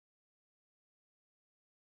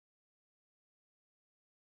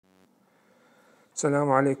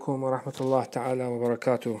السلام عليكم ورحمة الله تعالى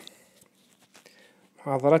وبركاته.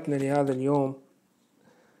 محاضرتنا لهذا اليوم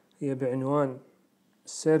هي بعنوان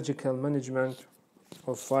Surgical Management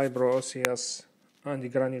of Fibro-Osseous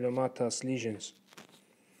and Granulomatus Lesions.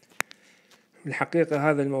 بالحقيقة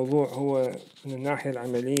هذا الموضوع هو من الناحية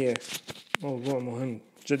العملية موضوع مهم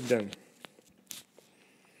جدا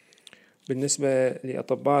بالنسبة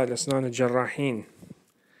لأطباء الأسنان الجراحين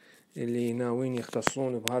اللي ناويين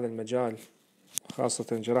يختصون بهذا المجال، خاصة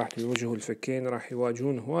جراحة الوجه والفكين. راح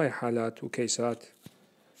يواجهون هواية حالات وكيسات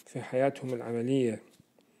في حياتهم العملية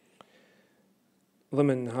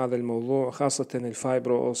ضمن هذا الموضوع، خاصة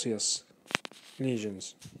الفايبرو-أوسيوس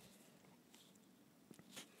ليجنز.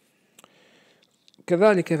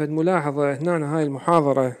 كذلك فد ملاحظة هنا هاي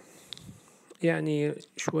المحاضرة يعني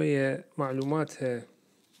شوية معلوماتها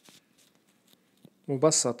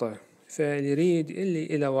مبسطة، فاللي يريد اللي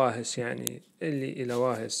إلى واهس يعني اللي إلى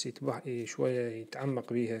واهس شوية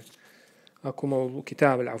يتعمق بيها. أكو موضوع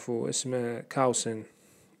كتاب اسمه كاوسن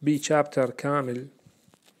بي شابتر كامل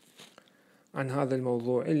عن هذا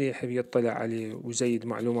الموضوع اللي يحب يطلع عليه ويزيد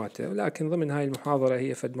معلوماته، ولكن ضمن هاي المحاضرة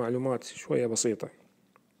هي فد معلومات شوية بسيطة.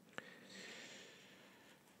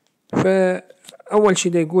 فأول شي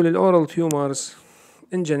دا يقول الأورال تيومرز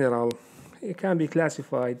in general can be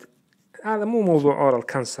classified. هذا مو موضوع أورال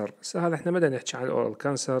كانسر، هذا احنا ما دا نحكي عن الأورال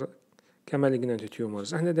كانسر كمالجنانت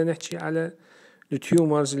تيومرز، احنا دا نحكي على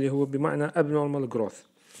التيومرز اللي هو بمعنى abnormal growth.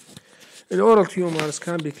 الأورال تيومرز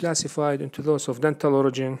can be classified into those of dental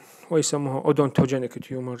origin ويسموها odontogenic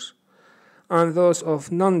tumors and those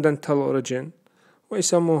of non-dental origin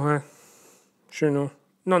ويسموها شنو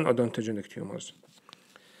non-odontogenic tumors.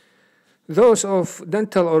 Those of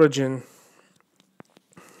dental origin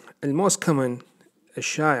most common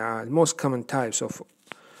الشائعة most common types of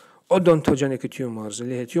odontogenic tumors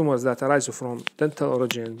اللي هي tumors that arise from dental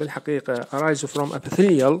origin بالحقيقة arise from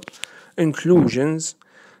epithelial inclusions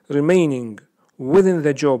remaining within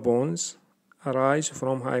the jaw bones arise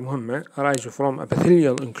from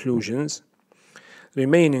epithelial inclusions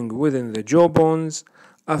remaining within the jaw bones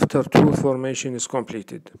after tooth formation is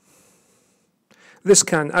completed. This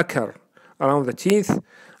can occur around the teeth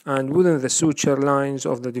and within the suture lines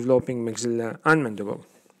of the developing maxilla and mandible.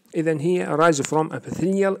 إذن هي arise from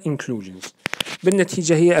epithelial inclusions.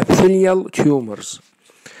 بالنتيجة هي epithelial tumors.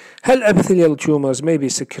 هل epithelial tumors may be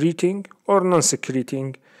secreting or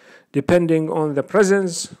non-secreting depending on the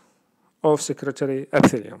presence of secretory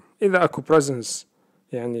epithelium. إذا أكو presence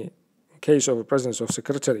يعني in case of presence of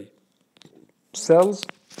secretory cells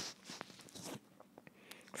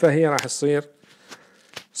فهي راح تصير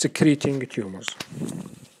secreting tumors.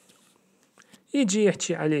 يجي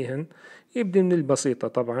يحكي عليهن، يبدأ من البسيطة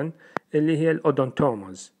طبعا اللي هي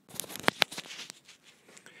الأودونتوماز.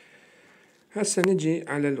 هسه نجي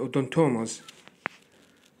على الأودونتوماز.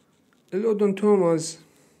 الأودونتوماز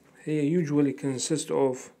هي usually consist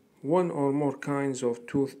of one or more kinds of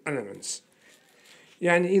tooth elements.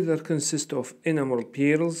 يعني either consist of enamel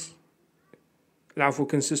pearls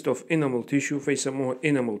consist of enamel tissue فيسموها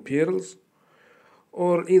enamel pearls,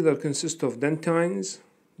 or either consist of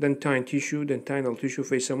dentinal tissue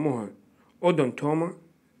فيسموها odontoma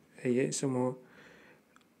هي يسموها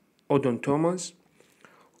odontomas,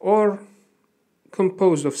 or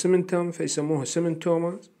composed of cementum فيسموها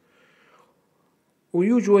cementomas,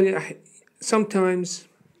 usually sometimes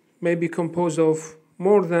may be composed of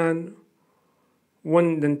more than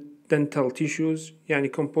one dental tissues يعني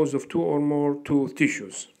composed of two or more tooth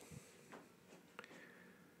tissues.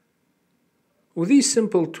 With these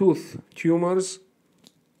simple tooth tumors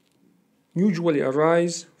usually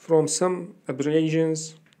arise from some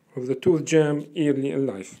abrasions of the tooth gem early in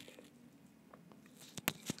life.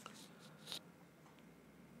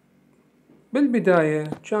 بالبداية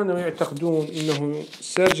كانوا يعتقدون إنه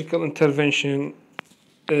surgical intervention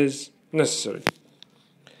is necessary،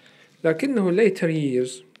 لكنه later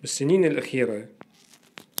years بالسنين الأخيرة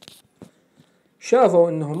شافوا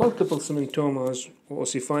إنه multiple cematomas or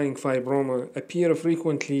ossifying fibroma appear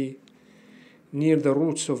frequently near the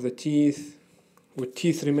roots of the teeth, with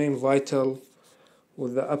teeth remain vital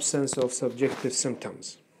with the absence of subjective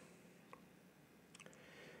symptoms.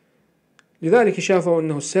 لذلك شافوا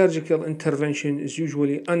أنه surgical intervention is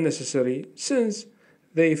usually unnecessary since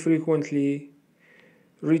they frequently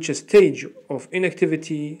reach a stage of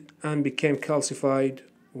inactivity and became calcified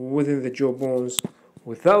within the jaw bones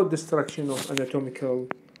without destruction of anatomical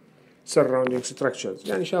surrounding structures.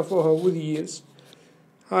 يعني شافوها with years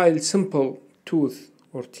هاي simple tooth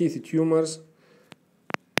or teeth tumors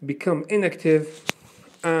become inactive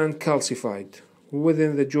and calcified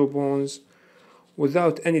within the jaw bones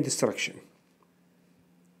without any destruction.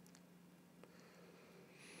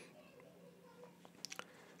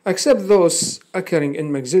 except those occurring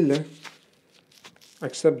in maxilla,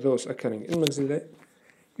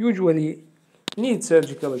 usually need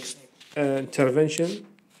surgical intervention،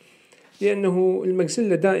 لأنه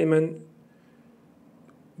المجزلة دائما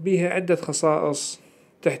بها عدة خصائص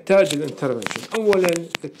تحتاج الانترفنشن. أولا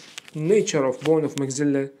nature of bone of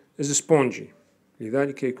maxilla is spongy،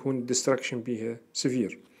 لذلك يكون destruction بها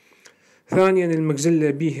severe. ثانيا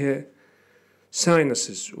المجزلة بها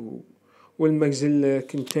sinuses، والمجزلة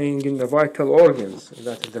contain the vital organs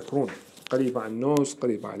إذا تذكرون، قريبة على النوز،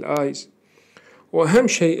 قريبة على الآيز، وأهم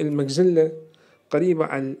شيء المجزلة قريبة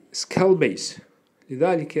على السكال بيس،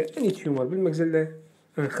 لذلك أي تيومر بالمجزلة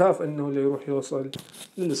نخاف أنه يروح يوصل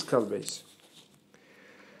للسكال بيس.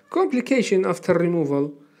 complication after removal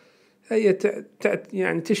هي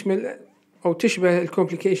يعني تشمل أو تشبه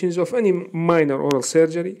complications of any minor oral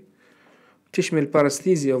surgery، تشمل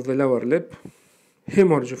paresthesia of the lower lip،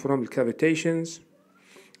 hemorrhage from cavitations،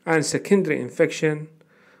 and secondary infection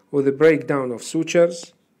with the breakdown of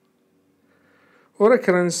sutures. Or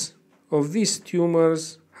recurrence of these tumors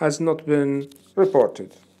has not been reported.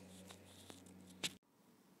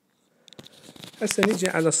 هسه نجي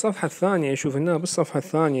على الصفحة الثانية. شوف هنا بالصفحة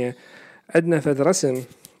الثانية عندنا فد رسم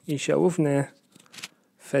يشوفنا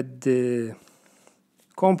فد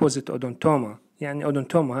composite odontoma، يعني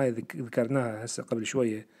odontoma هاي ذكرناها هسه قبل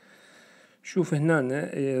شوية. شوف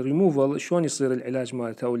هنا removal شلون يصير العلاج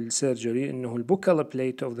مالته أو السيرجري، إنه الbuccal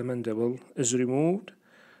plate of the mandible is removed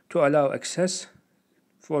to allow access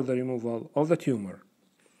for the removal of the tumor.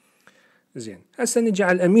 زين، هسه نجي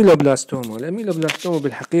على الأميلوبلاستوما. الأميلوبلاستوما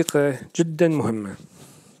بالحقيقة جدا مهمة،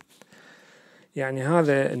 يعني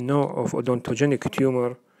هذا النوع of odontogenic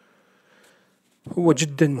tumor هو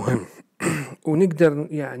جدا مهم ونقدر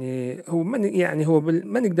يعني هو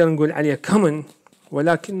ما نقدر نقول عليه common،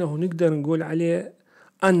 ولكنه نقدر نقول عليه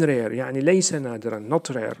unrare، يعني ليس نادرا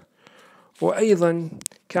not rare، وأيضا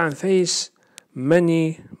can face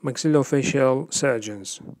many maxillofacial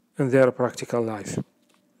surgeons in their practical life.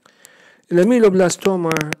 الأميلوبلاستوما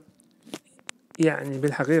يعني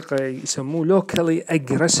بالحقيقة يسموه locally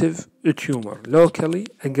aggressive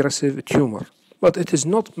tumor but it is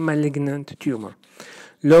not malignant tumor.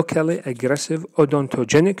 Locally aggressive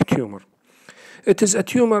odontogenic tumor. It is a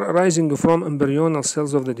tumor arising from embryonal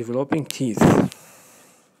cells of the developing teeth.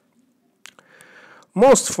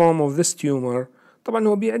 Most form of this tumor طبعا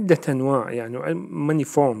هو بعدة أنواع، يعني many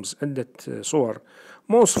forms، عدة صور.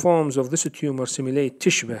 Most forms of this tumor simulate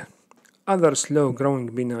تشبه other slow growing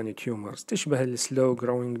benign tumors، تشبه ال slow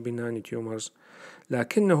growing benign tumors،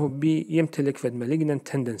 لكنه يمتلك فد malignant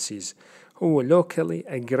tendencies. هو locally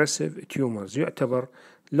aggressive tumors، يعتبر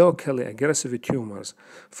locally aggressive tumors.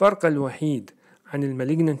 فرق الوحيد عن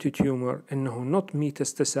المalignant tumor إنه not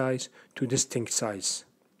metastasize to distinct size،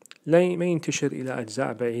 لا ما ينتشر إلى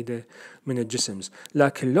أجزاء بعيدة من الجسم،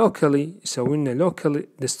 لكن locally يسوي لنا local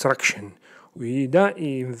destruction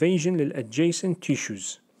ويدائي invasion للadjacent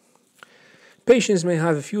tissues. Patients may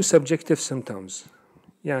have a few subjective symptoms،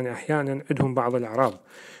 يعني أحيانا عندهم بعض الأعراض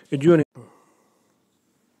during.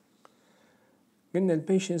 قلنا ال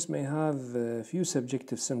patients may have a few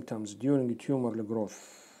subjective symptoms during tumor growth،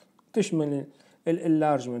 تشمل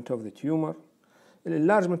enlargement of the tumor.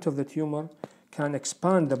 enlargement of the tumor can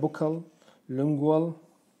expand the buccal, lingual,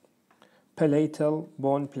 palatal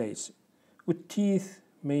bone plates. والteeth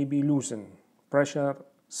may be loosened. Pressure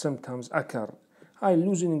symptoms occur. هاي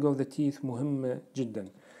loosening of the teeth مهمة جدا،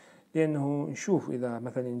 لأنه نشوف إذا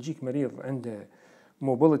مثلا يجيك مريض عنده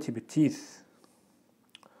mobility بالتيث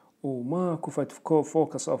وماكو فد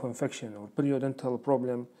focus of infection or periodontal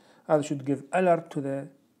problem، هذا should give alert to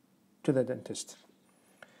the dentist.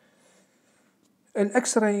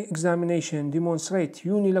 الإكس-راي examination demonstrate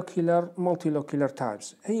unilocular multilocular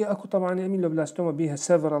types. هي أكو طبعا الأميلوبلاستوما بيها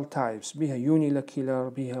several types، بيها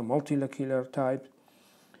unilocular، بيها multilocular type.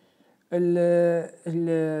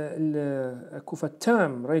 أكو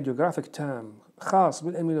فالتام radiographic تام خاص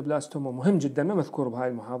بالأميلوبلاستوما مهم جدا، ما مذكور بهاي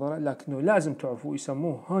المحاضرة لكنه لازم تعرفوا،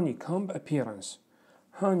 يسموه honeycomb appearance.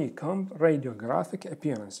 honeycomb radiographic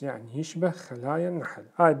appearance يعني يشبه خلايا النحل.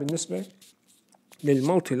 هاي بالنسبة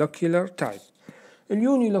للمultilocular type.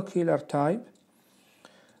 الunilocular type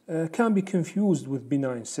can be confused with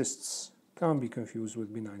benign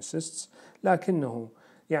cysts، لكنه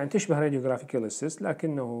يعني تشبه radiographical cyst،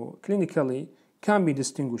 لكنه clinically can be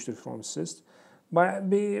distinguished from cyst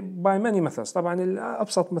by many methods. طبعا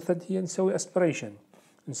الأبسط ميثود هي نسوي aspiration،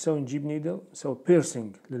 نجيب needle، نسوي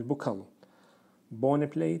piercing للبوكال bone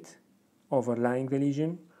plate overlying the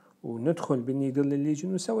lesion، وندخل بالنيدل للليجن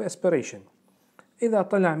ونسوي aspiration. إذا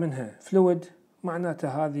طلع منها fluid معناته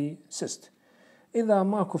هذه cyst، إذا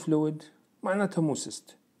ماكو fluid معناته مو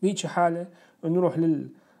cyst. بهيك حالة نروح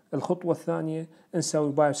للخطوة الثانية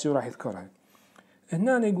نسوي بايوبسي وراح يذكرها.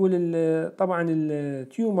 هنا يقول طبعا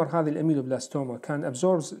التيومر هذه الاميلوبلاستوما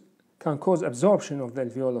can cause absorption of the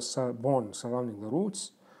alveolus bone surrounding the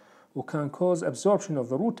roots و can cause absorption of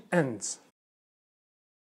the root ends.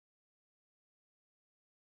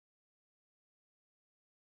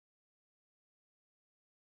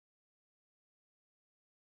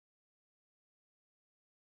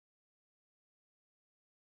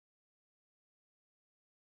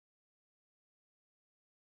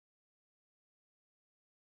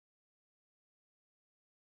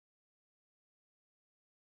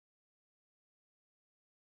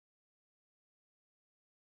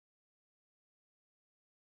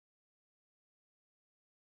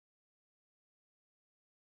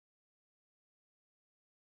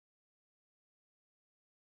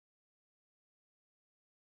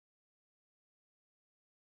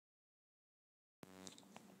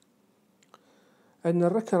 أن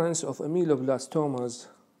recurrence of ameloblastomas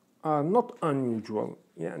are not unusual،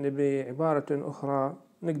 يعني بعبارة أخرى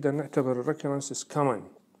نقدر نعتبر recurrence is common،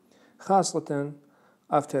 خاصة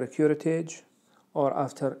after curettage or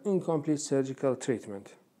after incomplete surgical treatment.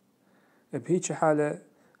 بهيك حالة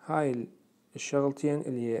هاي الشغلتين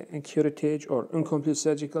اللي هي curettage or incomplete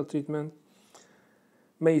surgical treatment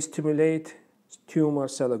may stimulate tumor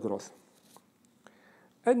cell growth.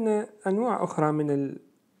 عندنا أنواع أخرى من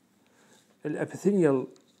الابيثيليال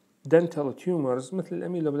dental tumors مثل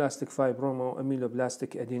الاميلوبلاستيك فايبروما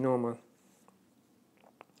واميلوبلاستيك ادينوما.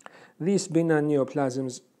 These benign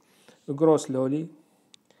neoplasms grow slowly,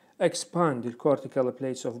 expand the cortical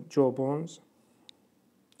plates of jaw bones,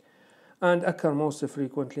 and occur most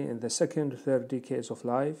frequently in the second or third decades of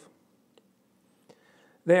life.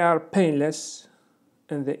 They are painless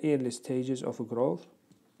in the early stages of growth.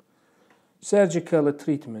 Surgical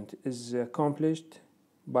treatment is accomplished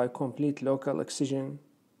by complete local excision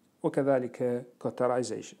وكذلك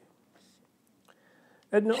cauterization.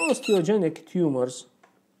 عندنا osteogenic tumors.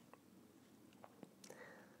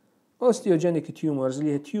 Osteogenic tumors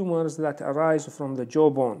اللي هي tumors that arise from the jaw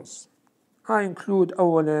bones. هاي include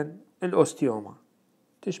أولا الأوستيوما.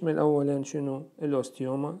 تشمل أولا شنو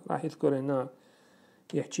الأوستيوما؟ راح يذكر هنا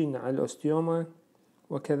يحكي لنا عن الأوستيوما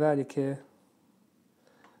وكذلك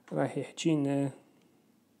راح يحكي لنا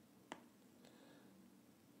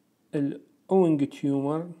الأونج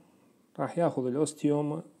تيومر. راح ياخذ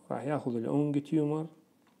الأوستيوما راح ياخذ الأونج تيومر،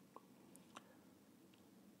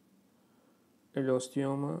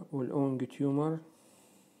 الأوستيوما والأونج تيومر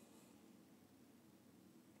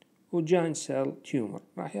وجاين سيل تيومر.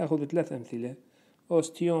 راح ياخذ ثلاث أمثلة: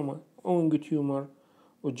 أوستيوما، أونج تيومر،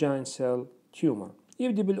 وجاين سيل تيومر.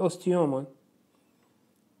 يبدأ بالأوستيوما.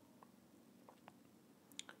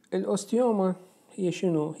 الأوستيوما هي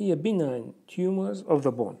شنو؟ هي benign tumors of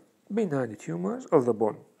the bone. benign tumors of the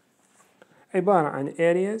bone عبارة عن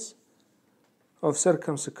areas of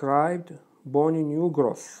circumscribed bony new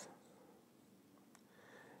growth.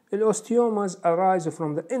 الأوستيوmas arise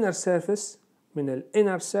from the inner surface من ال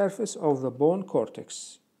inner surface of the bone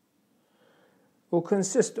cortex و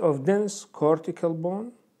consist of dense cortical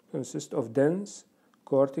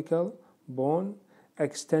bone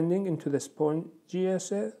extending into the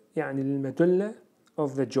spongiosum يعني المدلة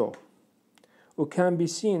of the jaw و can be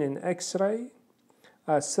seen in X-ray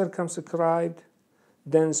as circumscribed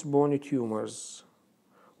dense bony tumors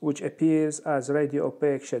which appears as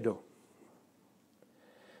radio-opaque shadow.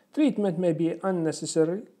 Treatment may be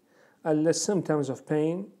unnecessary unless symptoms of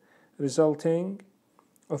pain resulting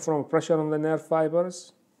from pressure on the nerve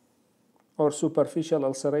fibers or superficial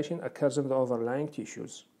ulceration occurs in the overlying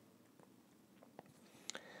tissues.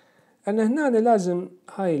 أن هنا لازم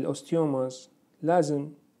هاي الأوستيوماز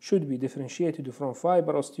لازم should be differentiated from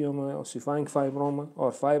fibro-osteoma, ossifying fibroma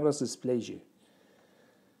or fibrous dysplasia.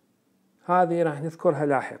 هذه راح نذكرها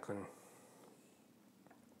لاحقا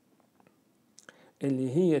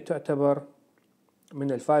اللي هي تعتبر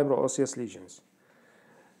من الفايبرو-اوسيوس lesions.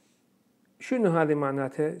 شنو هذه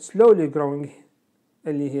معناتها؟ slowly growing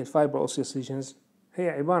اللي هي الفايبرو-اوسيوس lesions هي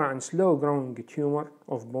عبارة عن slow growing tumor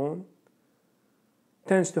of bone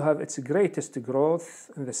tends to have its greatest growth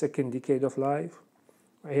in the second decade of life.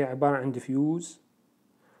 هي عبارة عن diffuse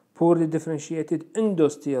poorly differentiated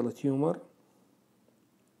endosteal tumor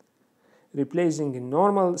replacing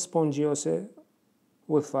normal spongiosa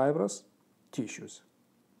with fibrous tissues.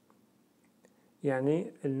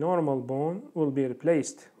 يعني normal bone will be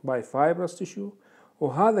replaced by fibrous tissue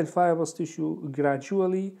وهذا fibrous tissue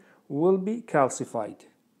gradually will be calcified.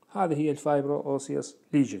 هذه هي fibro-osseous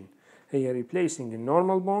lesion. هي replacing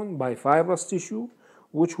normal bone by fibrous tissue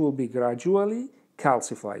which will be gradually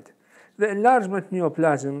calcified. The enlargement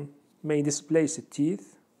neoplasm may displace the teeth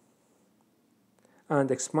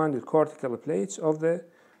and expand the cortical plates of the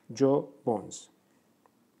jaw bones.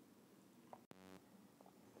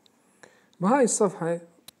 بهاي الصفحة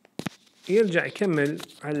يرجع يكمل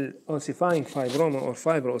على ossifying fibroma or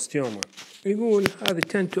fibro-osteoma. يقول هذه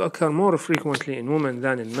tend to occur more frequently in women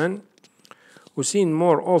than in men, و seen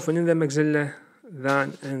more often in the maxilla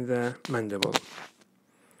than in the mandible.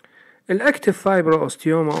 الأكتف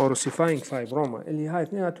fibro-osteoma or ossifying fibroma اللي هاي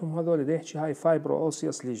اثنيناتهم هذول دا يحكي هاي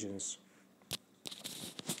fibro-osseous lesions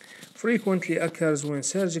frequently occurs when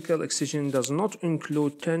surgical excision does not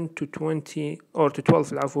include 10 to 20 or to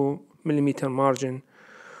 12 millimeter margin,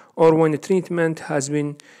 or when treatment has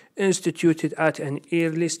been instituted at an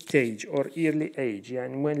early stage or early age.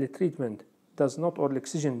 يعني when the treatment does not or the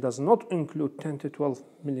excision does not include 10 to 12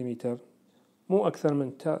 millimeter, مو أكثر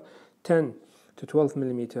من 10 to 12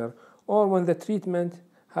 millimeter, or when the treatment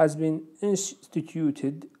has been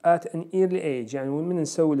instituted at an early age. يعني من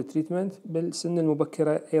نسوي التريتمنت بالسن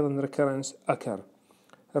المبكرة أيضا recurrence occur.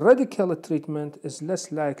 Radical treatment is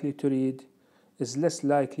less likely to lead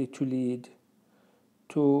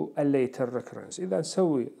to a later recurrence. إذا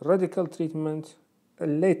نسوي radical treatment, a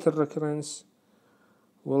later recurrence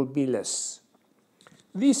will be less.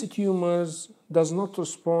 These tumors does not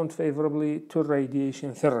respond favorably to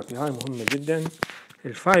radiation therapy. هاي مهمة جدا.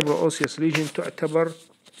 الفايبرو-اوسيوس lesion تعتبر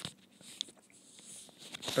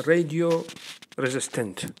radio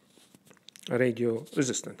resistant.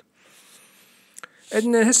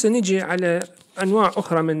 عندنا هسه نجي على أنواع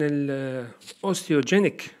أخرى من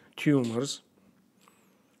الأوستيوجينيك تيومرز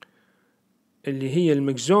اللي هي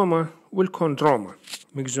الميكزوما والكوندروما.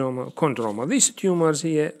 These tumors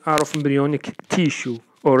here are of embryonic tissue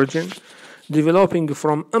origin, developing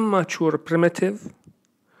from immature primitive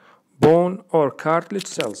bone or cartilage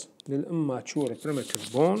cells. للimmature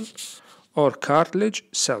primitive bone or cartilage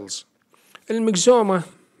cells. الميكزوما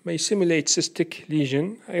may simulate cystic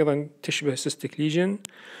lesion، أيضا تشبه cystic lesion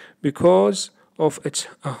because of its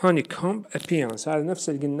honeycomb appearance. هذا نفس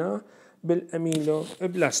اللي قلناه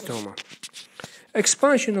بالأميلوبلاستوما.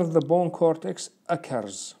 Expansion of the bone cortex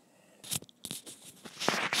occurs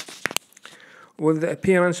with the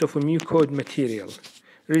appearance of a mucoid material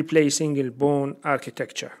replacing the bone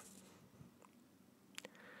architecture.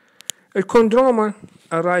 The chondroma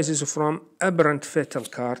arises from aberrant fetal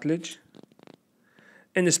cartilage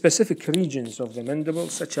in specific regions of the mandible,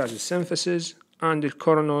 such as the symphysis and the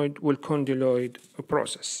coronoid والcondyloid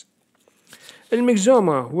process. The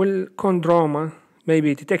myxoma والchondroma may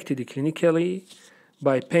be detected clinically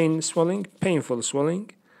by painful swelling,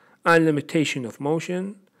 and limitation of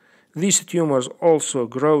motion. These tumors also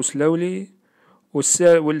grow slowly,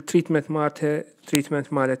 والتريتمنت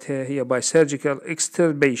مالتها هي by surgical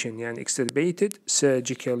extirpation، يعني extirpated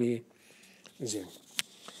surgically. زين،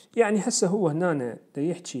 يعني هسه هو هنا دا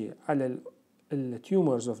يحكي على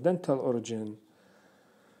التيومرز of dental origin،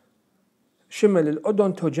 شمل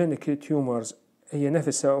الأودونتوجينيك تيومرز هي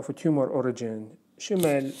نفسها of tumor origin،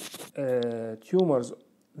 شمل tumors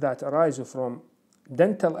that arise from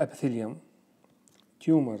dental epithelium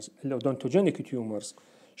tumors الأودونتوجينيك tumors،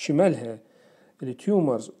 شملها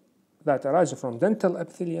التيومرز that arise from dental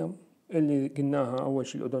epithelium اللي قلناها أول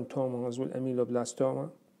شيء الأودونتوماز والأميلوبلاستوما،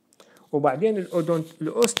 وبعدين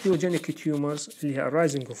الأوستيوجينيك تيومرز اللي هي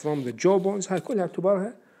arising from the jaw bones، هاي كلها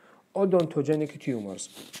اعتبارها أودونتوجينيك تيومرز.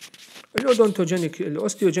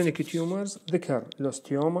 الأوستيوجينيك تيومرز ذكر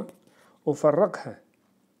الأوستيوما وفرقها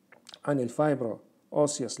عن الفايبرو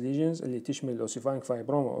أوسيوس ليجنز اللي تشمل الأوسيفاينج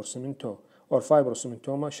فايبروما أو سمنتو أو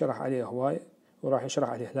فايبروسمنتوما، شرح عليها هواية وراح يشرح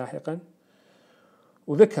عليه لاحقا،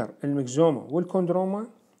 وذكر الميكزوما والكوندروما،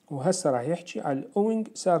 وهسه راح يحكي على الأوينج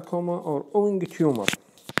ساركوما أو أوينج تيومر.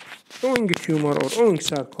 أوينج تيومر أو أوينج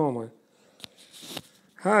ساركوما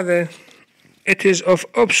هذا it is of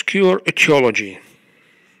obscure etiology.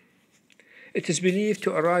 It is believed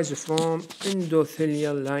to arise from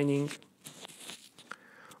endothelial lining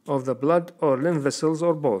of the blood or lymph vessels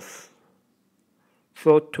or both.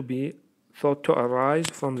 Thought to arise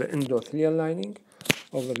from the endothelial lining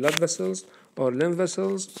of the blood vessels or lymph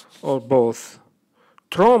vessels or both.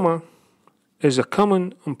 Trauma is a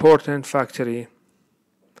common important factor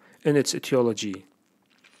in its etiology.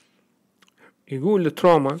 يقول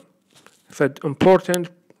التروما فد important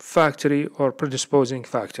factor or predisposing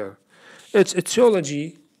factor. Its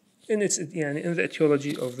etiology in the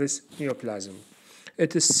etiology of this neoplasm.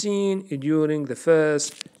 It is seen during the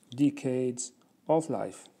first decades of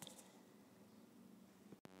life.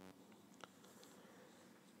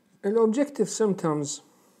 The objective symptoms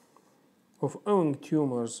of Ewing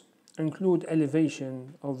tumors include elevation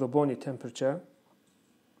of the bony temperature,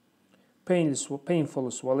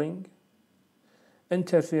 painful swelling,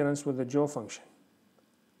 interference with the jaw function.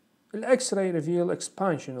 The X-ray reveal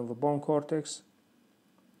expansion of the bone cortex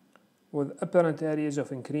with apparent areas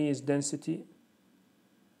of increased density.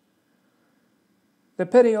 The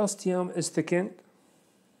periosteum is thickened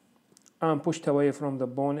and pushed away from the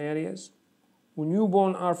bone areas. New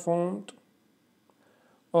bone are formed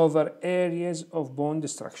over areas of bone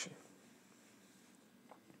destruction.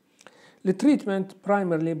 The treatment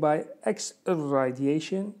primarily by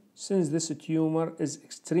X-irradiation, since this tumor is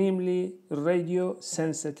extremely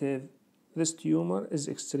radiosensitive.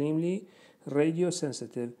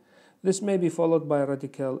 This may be followed by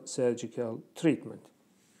radical surgical treatment.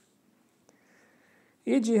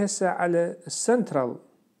 يجي هسه على central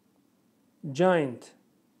giant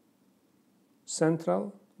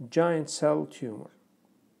cell tumor.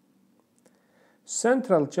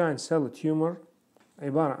 Central giant cell tumor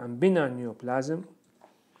عبارة عن benign neoplasm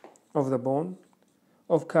of the bone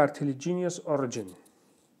of cartilaginous origin.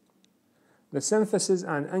 The symphysis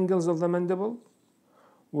and angles of the mandible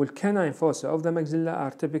والcanine fossa of the maxilla are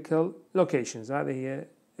typical locations. هذه هي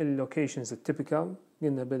locations الtypical.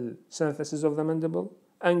 قلنا بالsymphysis of the mandible,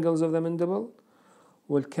 angles of the mandible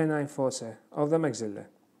والcanine fossa of the maxilla.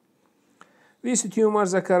 These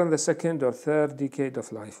tumors occur in the second or third decade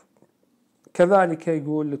of life. كذلك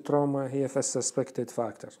يقول التروما هي first suspected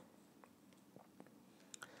factor.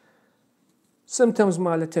 Symptoms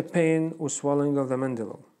مالتها pain و swelling of the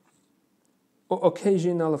mandible و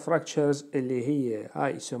occasional fractures اللي هي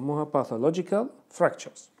هاي يسموها pathological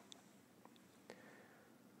fractures.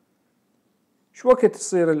 شو وقت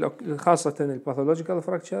تصير خاصة pathological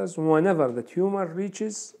fractures؟ whenever the tumor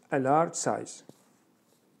reaches a large size.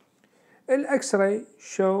 X-ray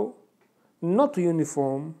show not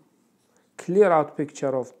uniform clear out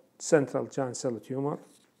picture of central giant cell tumor,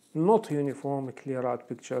 not uniform clear out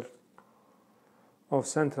picture of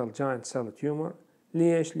central giant cell tumor.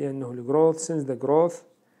 ليش؟ لأنه الgrowth, since the growth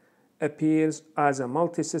appears as a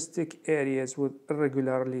multicystic areas with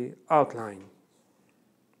irregularly outline.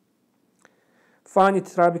 Fine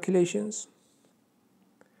trabeculations.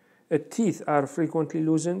 Teeth are frequently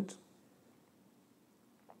loosened.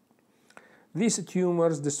 These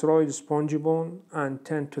tumors destroy the spongy bone and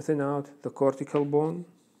tend to thin out the cortical bone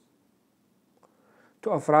to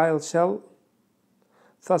a frail cell,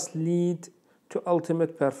 thus lead to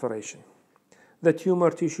ultimate perforation. The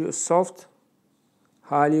tumor tissue is soft,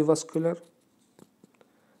 highly vascular,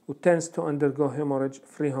 which tends to undergo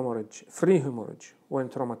free hemorrhage when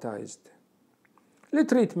traumatized. The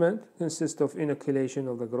treatment consists of inoculation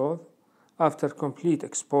of the growth after complete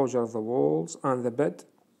exposure of the walls and the bed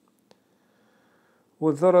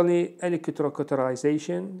with thoroughly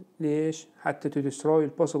electrocauterization. ليش؟ حتى to destroy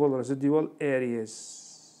possible residual areas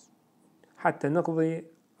حتى نقضي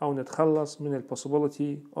أو نتخلص من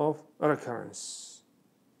possibility of recurrence.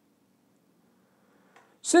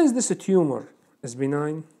 Since this tumor is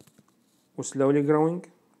benign or slowly growing,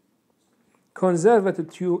 conservative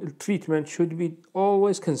treatment should be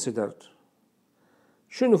always considered.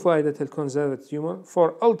 شنو فائدة conservative tumor؟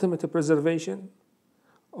 for ultimate preservation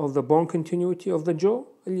of the bone continuity of the jaw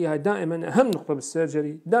اللي هي دائما أهم نقطة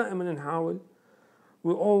بالسيرجري. دائما نحاول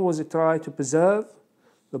we always try to preserve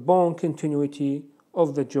the bone continuity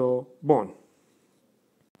of the jaw bone.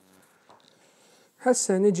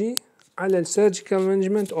 هسه نجي على surgical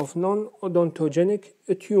management of non-odontogenic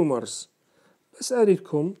tumors. بس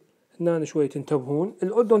أريدكم هنا شوي تنتبهون.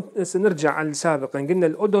 نرجع على سابقا قلنا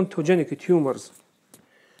الأودونتوجينيك tumors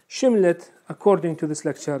شملت according to this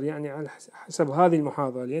lecture، يعني على حسب هذه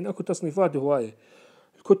المحاضرة، لأن أكو تصنيفات هواية،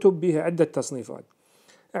 الكتب بها عدة تصنيفات.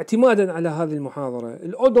 اعتمادا على هذه المحاضرة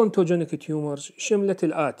الأودونتوجينيك tumors شملت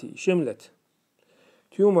الآتي: شملت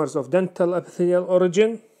tumors of dental epithelial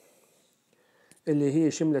origin اللي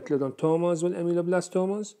هي شملت الأودونتوماز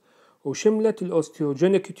والأميلوبلاستوماز، وشملت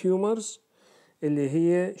الأوستيوجينيك tumors اللي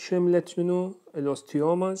هي شملت منو؟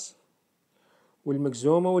 الأوستيوماز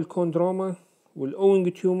والمكزوما والكوندروما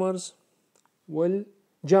والأوينج تيومرز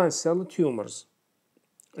والجان سيل تيومرز.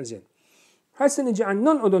 زين، هسه نجي عن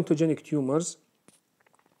نون اودونتوجينيك تيومرز.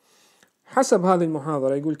 حسب هذه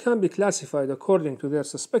المحاضرة يقول can be classified according to their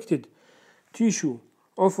suspected tissue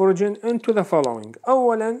of origin into the following.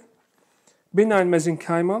 أولا benign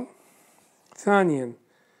mesenchymal، ثانيا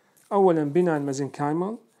benign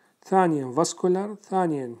mesenchymal، ثانيا vascular،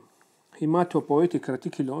 ثانيا hematopoietic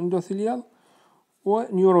reticuloendothelial،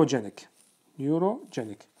 ونيوروجينيك.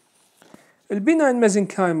 البناين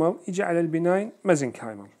ميزنكايمال يجي على البناين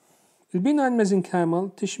ميزنكايمال. البناين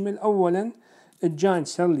ميزنكايمال تشمل أولا الجاين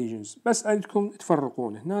سيل ليجنز، بس أريدكم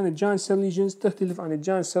تفرقون هنا. الجاين سيل ليجنز تختلف عن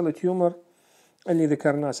الجاين سيل تيومر اللي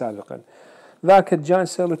ذكرناه سابقا. ذاك الجاين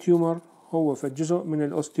سيل تيومر هو في جزء من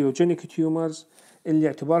الأوستيوجينيك تيومرز اللي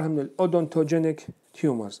يعتبرها من الأودونتوجينيك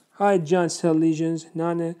تيومرز. هاي الجاين سيل ليجنز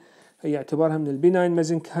هنا يعتبرها من البيناين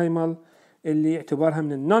ميزنكايمال اللي يعتبرها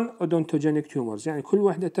من النون أودونتوجينيك تيومرز، يعني كل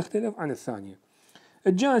واحدة تختلف عن الثانية.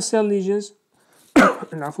 الجاين سيل ليجنز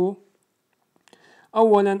العفو،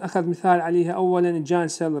 أولا أخذ مثال عليها أولا الجاين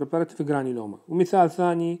سيل ريباراتيف جرانيلوما، ومثال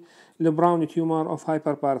ثاني البراون تيومر أوف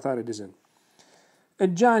هايبر باراثايرويدزم.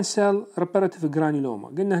 الجاين سيل ريباراتيف جرانيلوما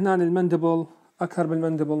قلنا هنا المندبل أكثر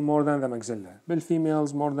بالمندبل more than the maxilla،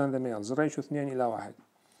 بالفيميلز more than the males، الريشيو 2:1.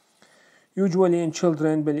 usually in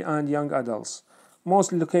children and young adults،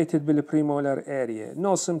 most located بالpremolar area،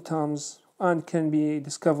 no symptoms and can be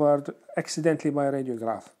discovered accidentally by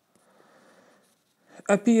radiograph.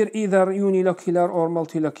 Appear either unilocular or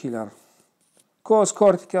multilocular. Cause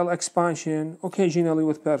cortical expansion occasionally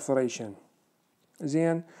with perforation.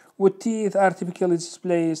 زين. with teeth are typically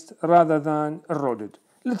displaced rather than eroded.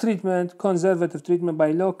 The treatment conservative treatment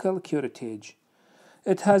by local curettage.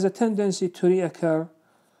 It has a tendency to reoccur.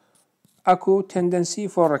 أكو tendency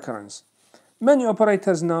for recurrence. Many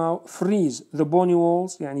operators now freeze the bony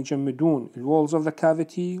walls، يعني يجمدون walls of the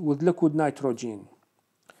cavity with liquid nitrogen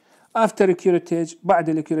after curettage، بعد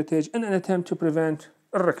الكيوريتاج in an attempt to prevent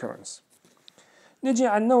recurrence. نجي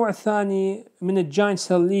على النوع الثاني من الجاين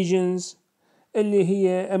سيل ليجنز اللي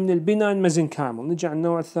هي من البيناين ميزنكايمال. نجي على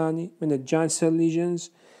النوع الثاني من الجاين سيل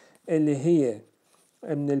ليجنز اللي هي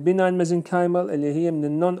من البيناين ميزنكايمال اللي هي من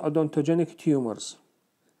النون اودونتوجينيك تيومرز.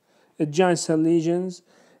 الجاين سيل ليجنز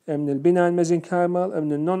من البيناين ميزنكايمال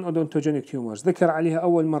من النون اودونتوجينيك تيومرز. ذكر عليها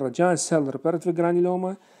أول مرة جاين سيل ريباراتيف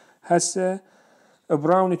جرانيلوما، هسه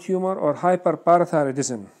براون تيومر or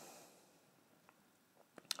hyperparathyroidism.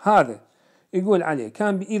 هذا يقول عليه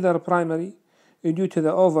can be either primary due to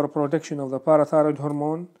the overproduction of the parathyroid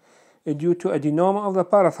hormone due to adenoma of the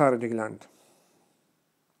parathyroid gland,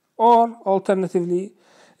 or alternatively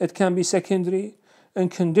it can be secondary in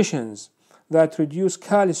conditions that reduce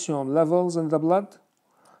calcium levels in the blood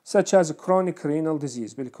such as chronic renal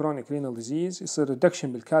disease. بالchronic renal disease يصير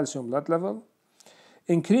reduction بالcalcium blood level،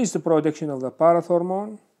 increase the production of the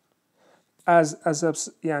parathormone as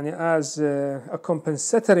a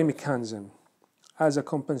compensatory mechanism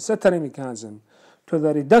to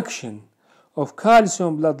the reduction of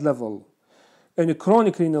calcium blood level in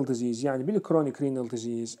chronic renal disease. يعني بالchronic renal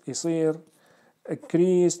disease يصير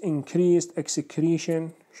increased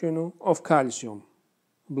excretion شنو of calcium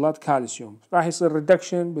blood calcium، راح يصير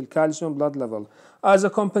reduction بالcalcium blood level as a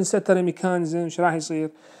compensatory mechanism. ايش راح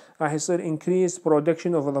يصير؟ راح يصير increased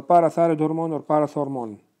production of the parathyroid hormone or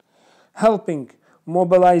parathormone helping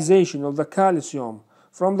mobilization of the calcium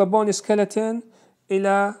from the bone skeleton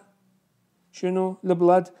إلى شنو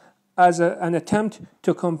البلد as an attempt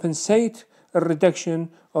to compensate a reduction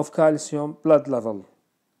of calcium blood level.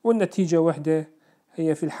 والنتيجة وحدة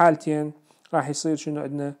هي في الحالتين راح يصير شنو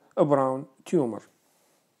عندنا براون تيومر.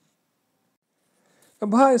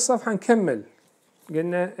 بهاي الصفحة نكمل.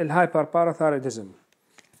 قلنا الهايبر باراثايرويدزم،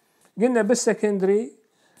 قلنا بالسكندري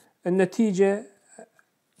النتيجة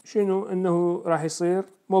شنو انه راح يصير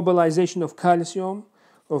mobilization of calcium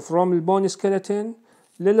from the bone skeleton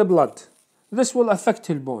للبلد. This will affect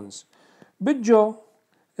the bones. بالجو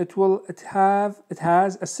it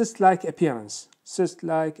has a cyst-like appearance.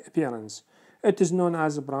 It is known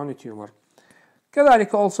as a brown tumor.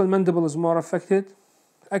 كذلك also the mandible is more affected.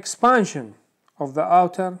 Expansion of the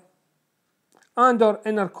outer and or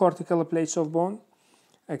inner cortical plates of bone.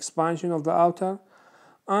 Expansion of the outer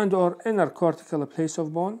and or inner cortical place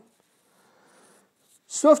of bone.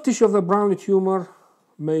 Soft tissue of the brown tumor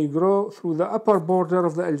may grow through the upper border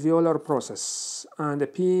of the alveolar process and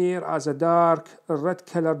appear as a dark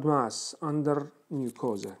red-colored mass under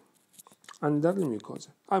mucosa.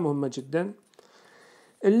 هاي مهمة جدا.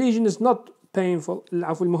 The lesion is not painful.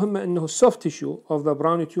 العفو المهمة إنه soft tissue of the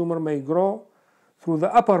brown tumor may grow through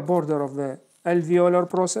the upper border of the alveolar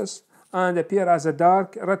process and appear as a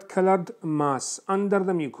dark red-colored mass under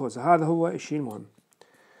the mucosa. هذا هو الشيء المهم.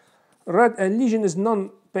 A lesion is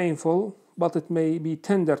non-painful but it may be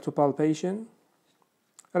tender to palpation.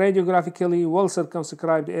 Radiographically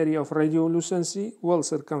well-circumscribed area of radiolucency,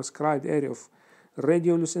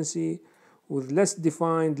 with less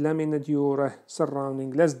defined lamina dura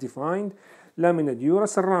surrounding.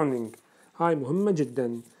 هاي مهمة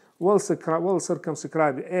جدا.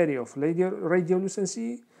 well-circumscribed area of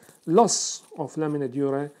radiolucency, loss of lamina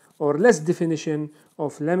dura or less definition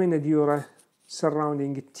of lamina dura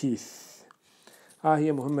surrounding teeth.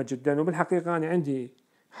 هي مهمة جدا. وبالحقيقة أنا عندي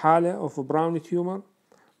حالة of brown tumor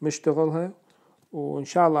مشتغلها وإن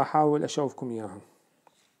شاء الله أحاول أشوفكم إياها.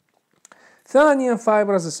 ثانيا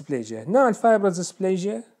fibrous dysplasia. هنا الفايبرز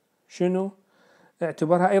ديسبليجيا شنو؟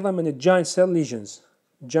 اعتبرها أيضا من الجاينت سيل ليجنز.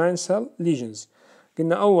 جاينت سيل ليجنز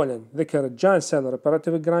قلنا أولا ذكر الجاينت سيل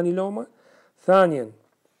ريباراتيف جرانيلوما، ثانيا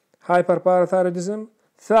هايبر باراثايروديزم،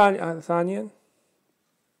 ثانيا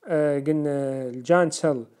قلنا الجاينت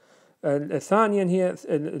سيل، ثانيا هي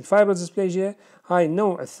الفايبرز ديسبليجيا، هاي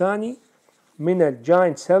النوع الثاني من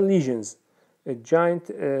الجاينت سيل ليجنز،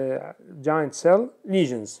 الجاينت سيل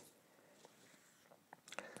ليجنز.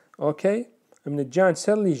 اوكي، من الجاينت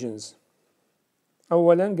سيل ليجنز.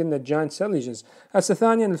 اولا قلنا الجاينت سيل ليجنز، هسه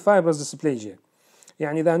ثانيا الفايبرز ديسبليجيا.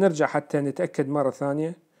 يعني اذا نرجع حتى نتاكد مره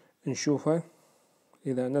ثانيه نشوفها،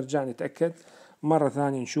 اذا نرجع نتاكد مره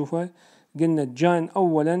ثانيه نشوفها، قلنا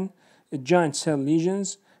اولا الجاينت سيل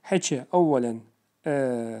ليجنز، حكى اولا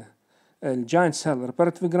الجاينت سيل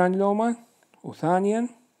ريباراتيف جرانيلوما، وثانيا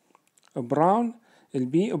براون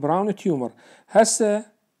البي براون تيومر. هسه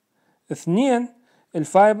اثنين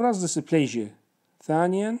الفايبرز ديسبليجيا،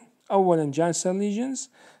 ثانيا اولا جاينت سيل ليجنز،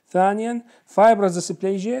 ثانيا فايبرز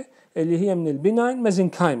ديسبليجيا اللي هي من البناين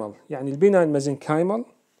ميزنكايمال. يعني البناين ميزنكايمال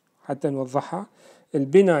حتى نوضحها،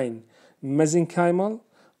 البناين ميزنكايمال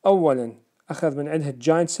اولا اخذ من عندها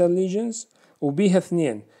الجاينت سيل ليجنز وبيها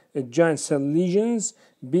اثنين الجاينت سيل ليجنز،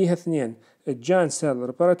 بيها اثنين الجاينت سيل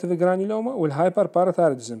ريباراتيف جرانيلوما والهايبر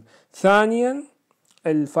باراثايروديزم. ثانيا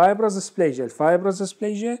الفايبرز ديسبليجيا، الفايبرز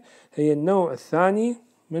ديسبليجيا هي النوع الثاني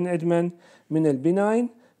من عند من البناين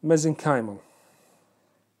ميزنكايمال.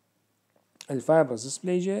 الفايبرز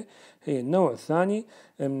ديسبليجيا هي النوع الثاني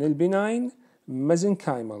من البناين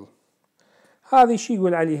ميزنكايمال. هذه شي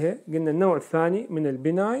يقول عليها؟ قلنا النوع الثاني من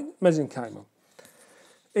البناين ميزنكايمال.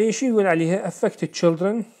 اي شي يقول عليها؟ affected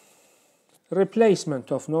children,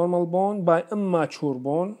 replacement of normal bone by immature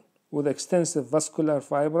bone with extensive vascular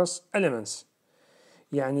fibrous elements.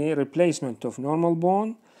 يعني replacement of normal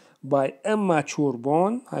bone by immature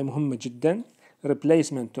bone، هاي مهمة جدا.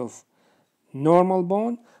 replacement of normal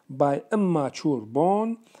bone by immature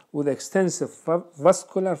bone with extensive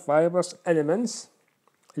vascular fibrous elements،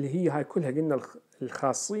 اللي هي هاي كلها قلنا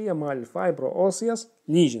الخاصية مال الفايبرو-اوسيوس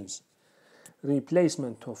lesions.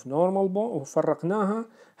 replacement of normal bone، وفرقناها،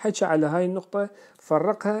 حكى على هاي النقطة،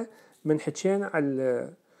 فرقها من حكينا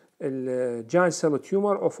على الجاينت سيل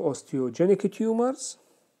تيومر of osteogenic tumors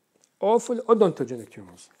of الاودونتوجينيك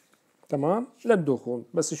tumors. تمام؟ لا تدوخون،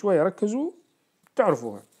 بس شوية ركزوا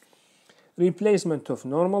تعرفوها. replacement of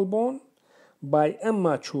normal bone by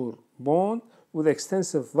immature bone with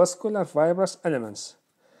extensive vascular fibrous elements.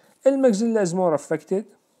 الماكسيلا is more affected.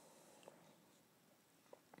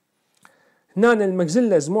 هنا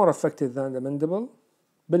الماكسيلا is more affected than the mandible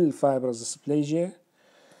بالفايبرز ديسبليجيا.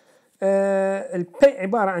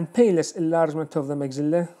 عبارة عن painless enlargement of the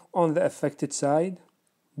maxilla on the affected side.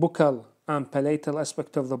 buccal and palatal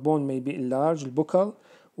aspect of the bone may be enlarged. الbuccal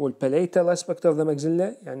والpalatal aspect of the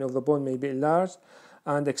maxilla يعني of the bone may be enlarged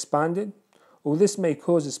and expanded. Or this may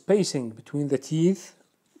cause spacing between the teeth,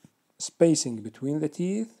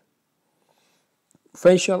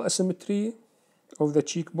 facial asymmetry of the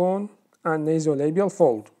cheekbone and nasolabial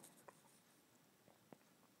fold.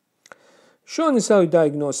 شلون نسوي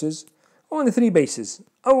diagnosis؟ on 3 bases.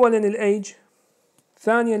 أولا الage،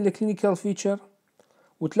 ثانيا الكلينيكال فيتشر،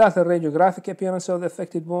 وثلاثة الراديوغرافيك appearance of the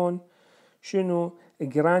affected bone. شنو؟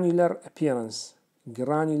 granular appearance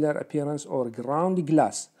or ground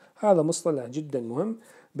glass. هذا مصطلح جدا مهم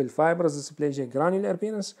بالفايبرز ديسبليجيا. granular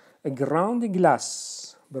appearance، ground glass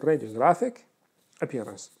بالراديوغرافيك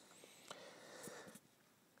appearance.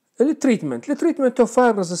 التريتمنت of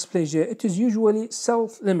fibrous dysplasia it is usually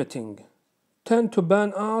self-limiting, tend to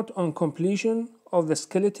burn out on completion of the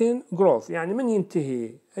skeleton growth. يعني من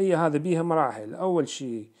ينتهي، هي هذا بيها مراحل. أول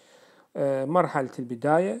شيء مرحلة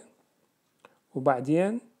البداية،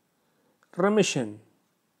 وبعدين remission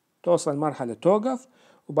توصل مرحلة توقف،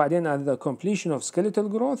 وبعدين at the completion of skeletal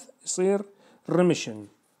growth يصير remission.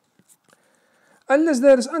 Unless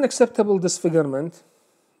there is unacceptable disfigurement،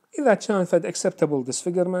 إذا كان فد acceptable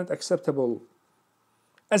disfigurement، acceptable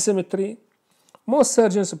asymmetry، most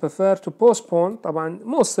surgeons prefer to postpone. طبعا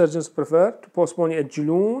most surgeons prefer to postpone،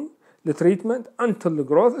 يأجلون the treatment until the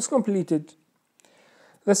growth is completed.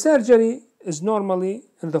 The surgery is normally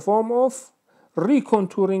in the form of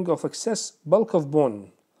recontouring of excess bulk of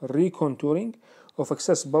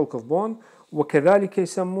bone. وكذلك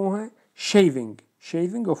يسموها shaving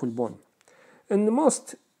of البون. In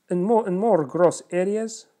more gross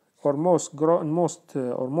areas or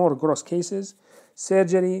more gross cases,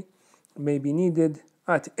 surgery may be needed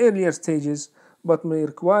at earlier stages but may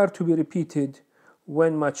require to be repeated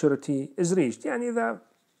when maturity is reached. يعني إذا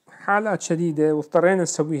حالات شديدة واضطرينا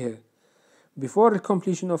نسويها before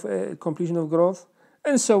completion of growth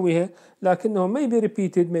نسويها، لكنه may be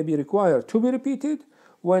repeated, may be required to be repeated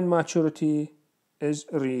when maturity is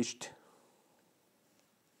reached.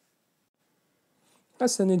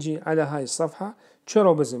 هسه نجي على هاي الصفحة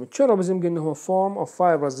cherubism. Cherubism قلنا هو form of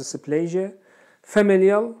fibrous dysplasia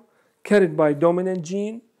familial carried by dominant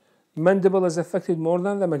gene. mandible is affected more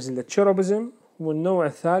than the maxilla. cherubism والنوع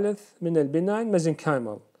الثالث من البناين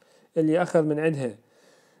mesenchymal اللي أخذ من عندها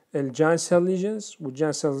الجاين سيل ليجنز،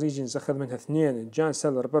 والجاين سيل ليجنز أخذ منها اثنين، الجاين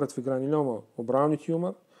سيل ريبرت في جرانيلوما وبراون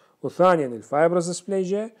تيومر، وثانيا الفايبرز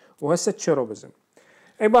ديسبليجيا، وهسه cherubism.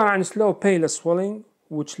 عبارة عن slow paler swelling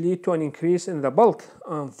which lead to an increase in the bulk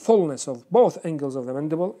and fullness of both angles of the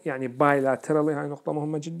mandible، يعني bilaterally، هاي نقطة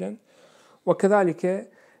مهمة جدا.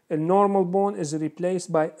 وكذلك الnormal bone is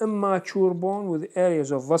replaced by immature bone with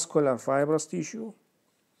areas of vascular fibrous tissue.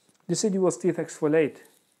 Deciduous teeth exfoliate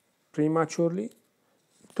prematurely،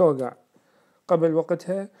 توقع قبل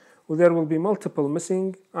وقتها، و there will be multiple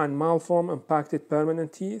missing and malformed impacted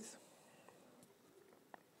permanent teeth.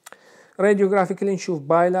 Radiographically نشوف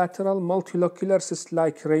bilateral multilocular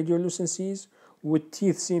cyst-like radiolucencies with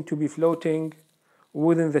teeth seem to be floating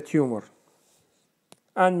within the tumor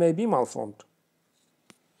and may be malformed.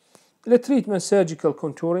 التريتمنت surgical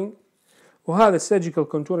contouring، وهذا surgical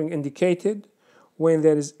contouring indicated when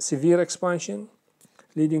there is severe expansion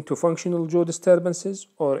leading to functional jaw disturbances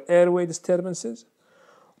or airway disturbances,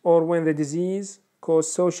 or when the disease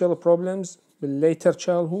causes social problems in later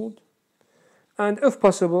childhood, and if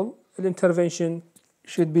possible the intervention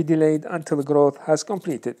should be delayed until growth has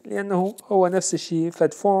completed، لأنه هو نفس الشيء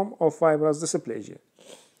فد form of fibrous dysplasia.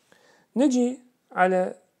 نجي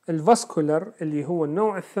على الفاسكولر اللي هو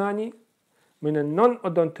النوع الثاني من النون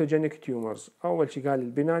اودونتوجينيك تيومرز. أول شيء قال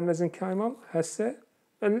البناين ميزنكايمال، هسه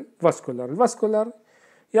الفاسكولر. الفاسكولر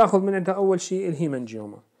ياخذ من عندها أول شيء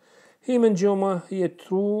الهيمنجيوما. هيمنجيوما هي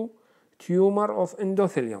true tumor of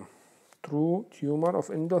endothelium. true tumor of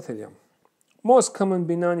endothelium. most common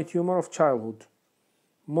benign tumor of childhood.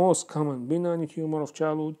 most common benign tumor of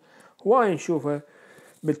childhood. هواي نشوفها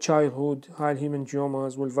بالchildhood هاي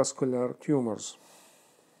الهيمنجيوماز والفاسكولار تيومرز.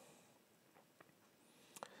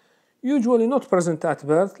 usually not present at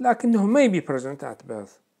birth لكنه may be present at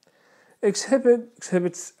birth.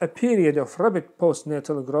 exhibits a period of rapid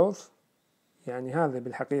postnatal growth. يعني هذا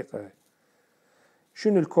بالحقيقة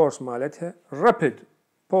شنو الكورس مالتها؟ rapid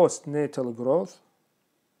postnatal growth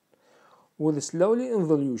with slowly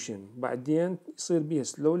involution، بعدين يصير بيها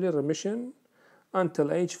slowly remission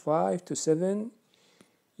until age 5 to 7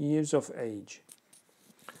 years of age.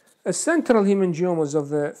 The central hemangiomas of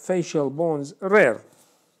the facial bones rare.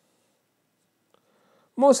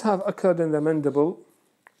 Most have occurred in the mandible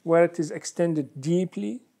where it is extended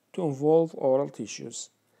deeply to involve oral tissues.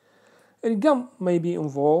 The gum may be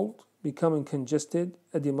involved, becoming congested,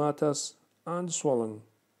 edematous and swollen.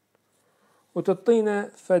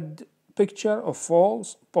 وتعطينا فد picture of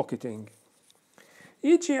false pocketing.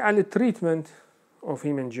 يجي على treatment of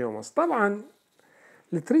hemangiomas. طبعا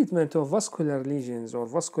التريتمنت of vascular lesions or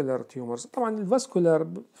vascular tumors، طبعا الفاسكولار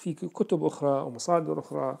في كتب أخرى ومصادر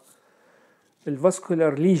أخرى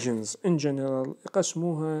الفاسكولار lesions in general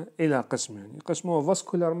يقسموها إلى قسمين، يقسموها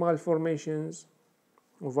vascular malformations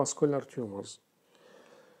وفاسكولار tumors.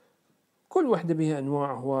 كل واحدة بيها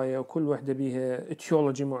أنواع هواية وكل واحدة بيها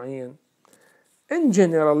etiology معين. in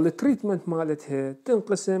general التريتمنت مالتها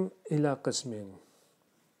تنقسم إلى قسمين،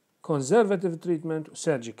 conservative treatment و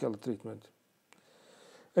surgical treatment.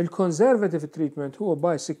 الconservative treatment هو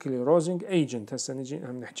bicycle rosing agent، هسه نجي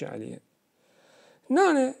هم نحكي عليه.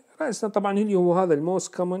 هنا رأسنا طبعا اللي هو هذا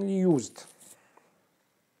الموست commonly used.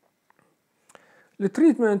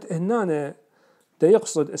 التريتمنت هنا ده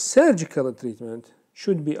يقصد السيرجيكال تريتمنت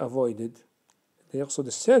should be avoided. ده يقصد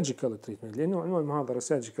السيرجيكال تريتمنت لأنه عنوان المحاضرة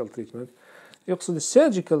سيرجيكال تريتمنت. يقصد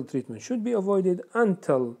السيرجيكال treatment should be avoided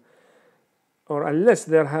until or unless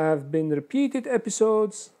there have been repeated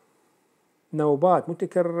episodes نوبات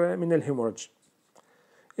متكررة من الهemorrhage.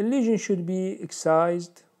 The lesion should be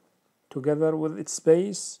excised together with its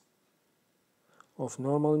space of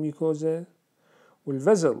normal mucosa.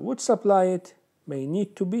 والvessel which supply it may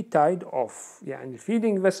need to be tied off. يعني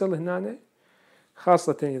feeding vessel هنا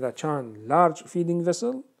خاصة إذا كان large feeding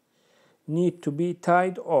vessel need to be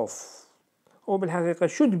tied off. هو بالحقيقة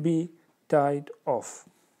should be tied off.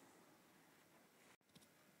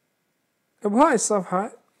 بهاي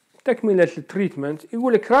الصفحة تكملة التريتمنت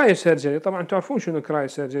يقول كرايو سيرجري. طبعا تعرفون شنو كرايو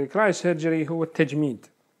سيرجري؟ كرايو سيرجري هو التجميد.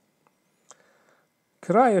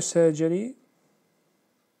 كرايو سيرجري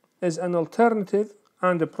is an alternative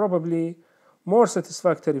and probably more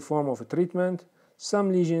satisfactory form of treatment.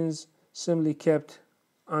 Some lesions simply kept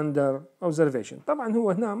under observation. طبعا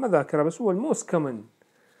هو هنا ما ذاكره، بس هو الموست common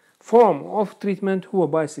form of treatment هو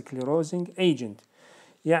بايسكليروزنج agent،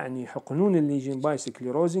 يعني حقنون الليجن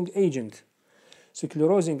بايسكليروزنج agent.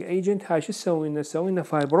 سكليروزنج agent هاي شو تسوي لنا؟ تسوي لنا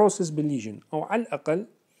fibrosis بالليجن، أو على الأقل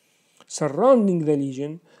surrounding the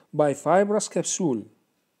lesion by fibrous capsule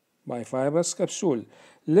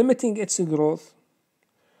limiting its growth,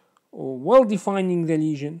 well defining the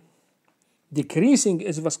lesion, decreasing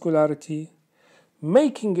its vascularity,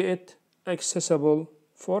 making it accessible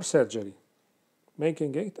for surgery.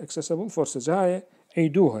 هاي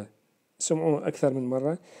عيدوها سمعوها أكثر من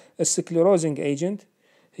مرة. السكليروزنج agent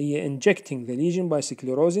هي injecting the lesion by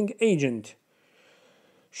sclerosing agent.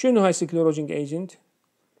 شنو هاي sclerosing agent؟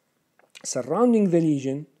 surrounding the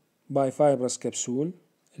lesion by fibrous capsule.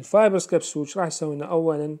 الفايبرس كبسول شو راح يسوي لنا؟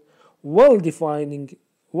 أولا defining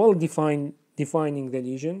the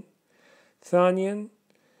lesion. ثانيا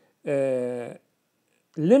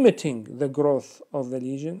limiting the growth of the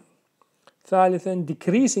lesion. ثالثا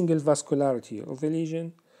decreasing the vascularity of the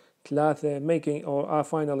lesion. ثلاثة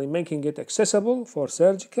finally making it accessible for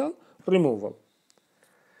surgical removal.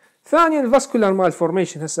 ثانيا الفاسكولار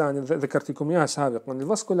malformation، هسه أنا ذكرت لكم إياها سابقا.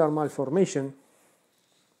 الفاسكولار malformation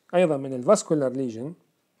أيضا من الفاسكولار lesion.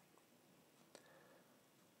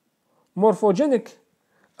 Morphogenic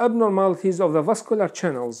abnormalities of the vascular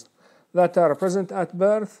channels that are present at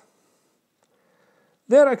birth.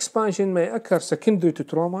 Their expansion may occur secondary to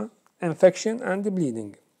trauma, infection, and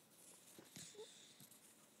bleeding.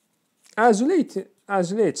 Isolated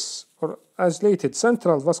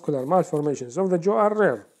central vascular malformations of the jaw are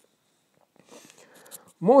rare.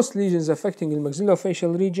 Most lesions affecting the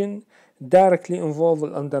maxillofacial region directly involve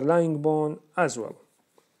the underlying bone as well.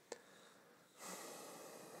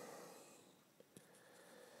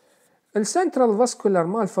 The central vascular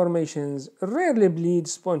malformations rarely bleed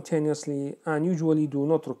spontaneously and usually do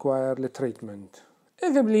not require treatment.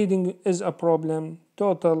 If bleeding is a problem,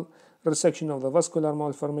 total resection of the vascular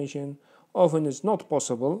malformation often is not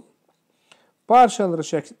possible. Partial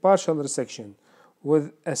resection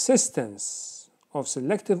with assistance of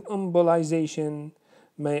selective embolization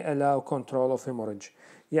may allow control of hemorrhage.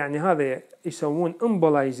 يعني هذا يسوون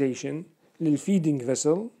embolization للفيدنج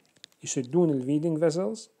vessel، يسدون الفيدنج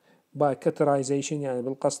vessels by catheterization، يعني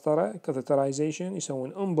بالقسطرة catheterization،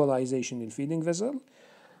 يسوون embolization للفيدنج vessel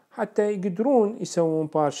حتى يقدرون يسوون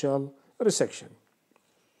partial resection.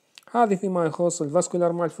 هذه فيما يخص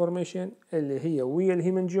الفاسكولار مالفورميشن اللي هي ويا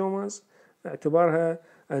الهيمنجيوماز، اعتبارها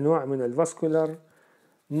أنواع من الفاسكولار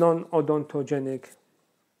non odontogenic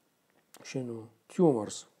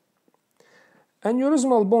tumors.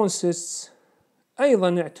 aneurysmal bone cysts أيضا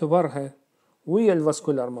نعتبرها ويا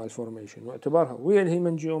الفاسكولار مالفورميشن، واعتبارها ويا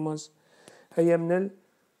الهيمنجيوماز هي من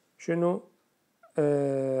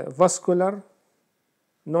vascular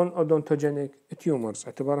non odontogenic tumors،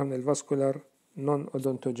 اعتبارها من الفاسكولار non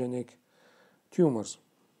odontogenic tumors،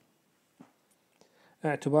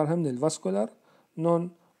 اعتبارها من الفاسكولار non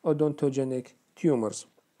odontogenic tumors.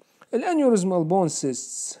 الانيوريزمال بون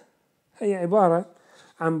cysts هي عبارة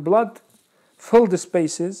عن blood filled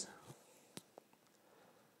spaces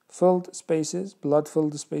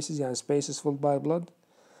يعني spaces filled by blood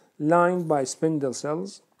lined by spindle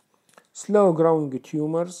cells, slow growing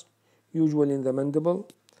tumors usually in the mandible,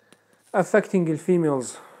 affecting the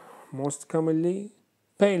females most commonly,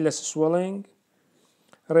 painless swelling,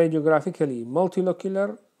 radiographically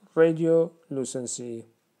multilocular radiolucency.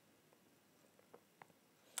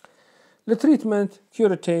 The treatment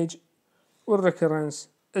curettage والrecurrence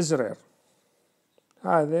is rare.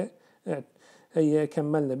 هذا هي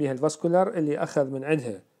كملنا بها الفاسكولار اللي أخذ من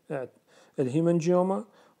عندها الهيمنجيوما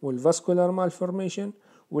والفاسكولار مالفورميشن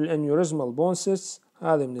والانيوريزمال بون cysts،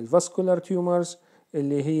 هذا من الفاسكولار تيومرز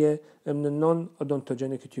اللي هي من النون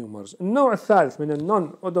اودونتوجينيك تيومرز. النوع الثالث من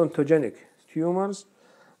النون اودونتوجينيك تيومرز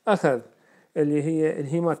أخذ اللي هي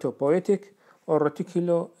الهيماتوبويتيك or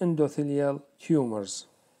reticulo endothelial tumors.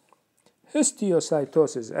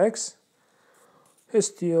 Histiocytosis X.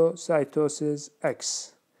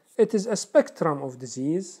 It is a spectrum of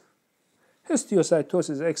disease.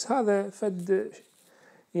 Histiocytosis X هذا فد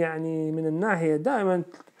يعني من الناحية دائما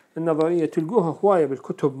النظرية تلقوها هواية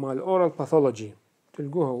بالكتب مال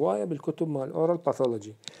oral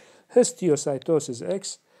pathology. Histiocytosis X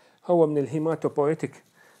هو من الهيماتوبويتيك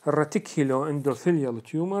الريتيكولو اندوثيليال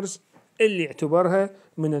تيومرز اللي يعتبرها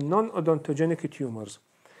من النون اودونتوجينيك تيومرز.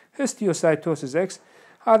 Histiocytosis X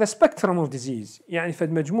هذا spectrum of disease، يعني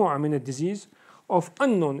فد مجموعة من الديزيز of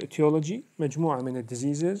unknown etiology، مجموعة من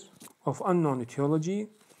الديزيزز of unknown etiology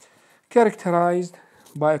characterized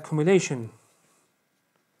by accumulation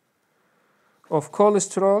of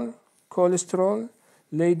cholesterol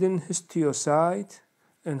laden histiocyte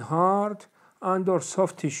in hard and or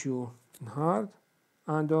soft tissue,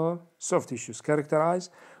 tissues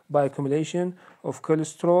characterized by accumulation of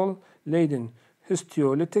cholesterol laden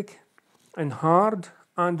histiolytic in hard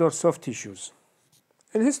and or soft tissues.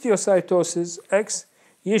 الهستيوسايتوسيس X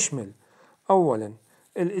يشمل أولا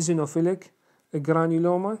الإزينوفيليك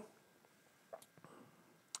جرانيلوما،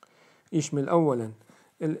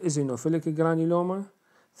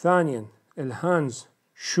 ثانيا الهانز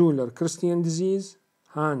شولر كريستيان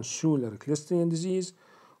ديزيز،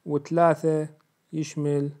 وثلاثة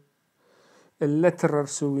يشمل اللترر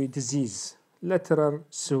سوي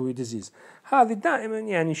ديزيز. هذه دائما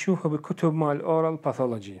يعني نشوفها بكتب مال الأورال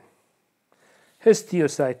باثولوجي،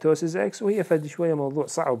 هستيوسايتوسيس X، وهي فد شوية موضوع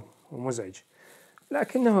صعب ومزعج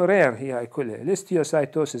لكنه رير هي كلها.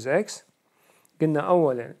 الهستيوسايتوسيس X قلنا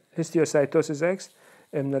أولا هستيوسايتوسيس X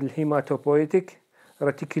من الهيماتوبويتيك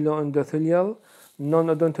ريتيكولو اندوثيليال نون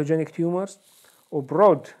اودونتوجينيك تيومرز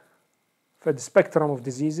وبرود فد سبيكترم اوف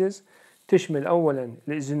ديزيزز، تشمل أولا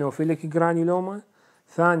الإزينوفيليك جرانيلوما،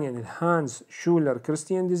 ثانيا الهانز شولر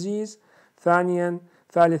كريستيان ديزيز،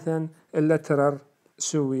 ثالثا اللترر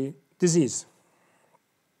سوي ديزيز.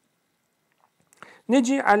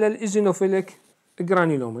 نجي على الإزينوفيليك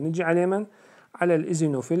جرانيلوما، على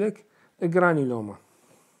الإزينوفيليك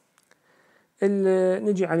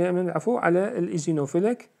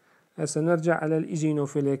هسه نرجع على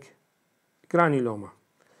الإزينوفيليك جرانيلوما.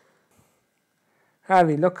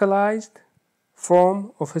 هذه localized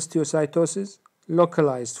form of histiocytosis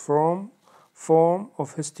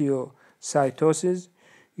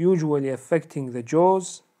usually affecting the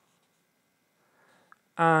jaws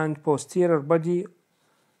and posterior body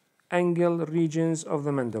angle regions of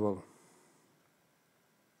the mandible.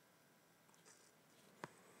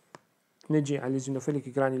 نجي على الإزينوفيليك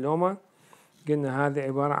جرانيلوما، قلنا هذه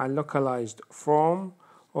عبارة عن localized form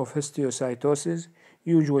of histiocytosis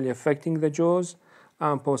usually affecting the jaws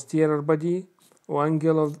and posterior body or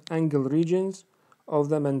angle regions of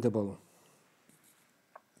the mandible.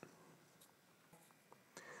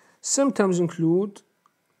 Symptoms include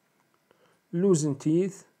loosened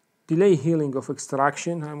teeth, delay healing of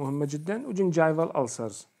extraction، هاي مهمة جدا، وgingival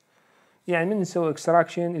ulcers. يعني من نسوي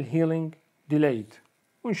extraction الهيلينج delayed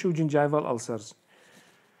ونشوف gingival ulcers.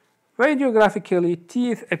 Radiographically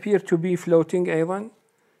teeth appear to be floating أيضا،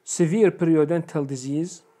 severe periodontal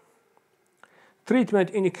disease، treatment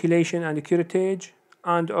inoculation and curettage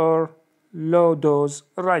and or low dose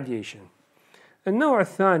radiation. النوع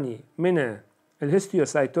الثاني من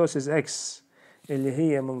الهستيوسايتوسيس X اللي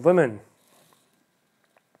هي من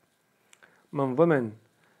ضمن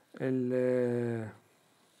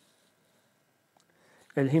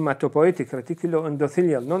الهيماتوبويتيك ريتيكولو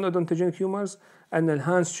اندوثيليال نون اودونتوجينيك تيومرز أن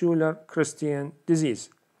الهانس شولر كريستيان ديزيز.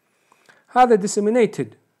 هذا disseminated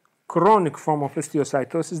chronic form of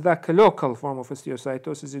histiocytosis، ذاك local form of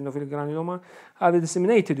histiocytosis eosinophilic granuloma. هذا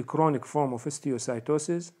disseminated chronic form of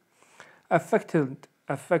histiocytosis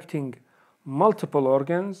affecting multiple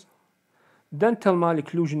organs. Dental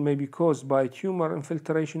malocclusion may be caused by tumor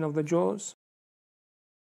infiltration of the jaws.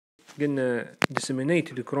 قلنا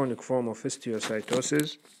disseminated chronic form of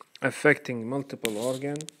histiocytosis affecting multiple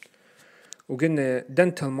organs، وقلنا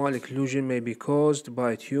dental malocclusion may be caused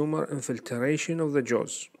by tumor infiltration of the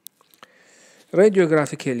jaws.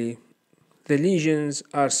 Radiographically, the lesions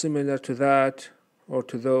are similar to that or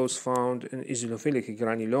to those found in eosinophilic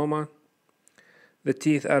granuloma. The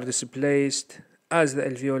teeth are displaced as the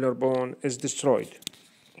alveolar bone is destroyed.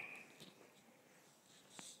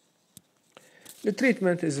 The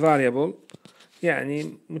treatment is variable،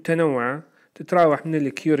 يعني متنوعة، تتراوح من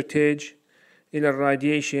الكيورتيج إلى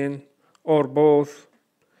الراديشن or both.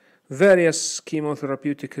 Various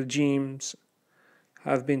chemotherapeutic regimes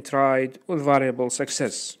have been tried with variable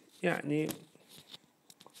success، يعني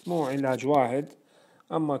مو علاج واحد،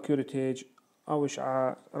 أما كيورتيج أو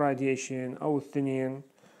إشعاع راديشن أو الاثنين،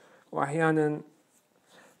 وأحيانا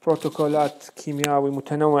بروتوكولات كيميائية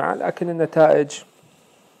متنوعة لكن النتائج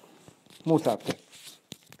مو ثابتة.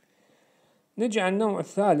 نجي على النوع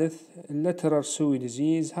الثالث اللترر سوي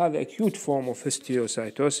ديزيز. هذا acute form of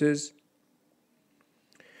histiocytosis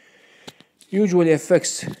usually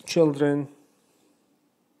affects children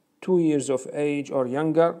 2 years of age or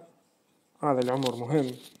younger، هذا العمر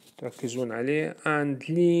مهم تركزون عليه، and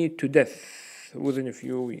lead to death within a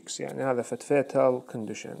few weeks، يعني هذا fatal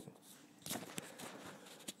condition.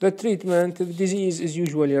 The treatment of the disease is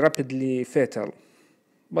usually rapidly fatal,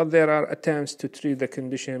 but there are attempts to treat the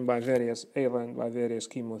condition by various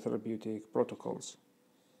chemotherapeutic protocols،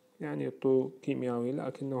 يعني يعطوا كيميائي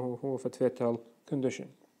لكنه هو fatal condition.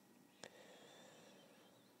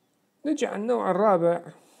 نجي على النوع الرابع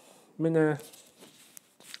من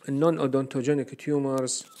النون اودونتوجينيك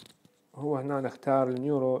تيومرز، هو هنا نختار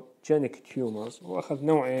النيوروجينيك تيومرز، واخذ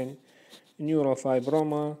نوعين،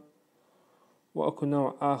 نيوروفايبروما واكو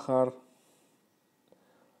نوع اخر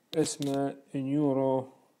اسمه نيوري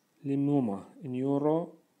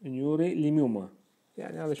ليموما.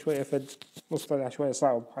 يعني هذا شوية فد مصطلح شوية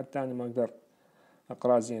صعب حتى أنا ما أقدر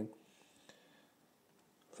أقرأ زين.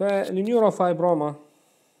 فالنيوروفايبروما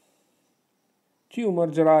tumor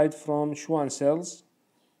derived from Schwann cells.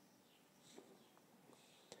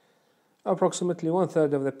 Approximately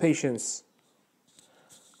 1/3 of the patients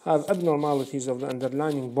have abnormalities of the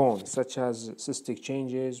underlying bone, such as cystic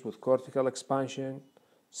changes with cortical expansion,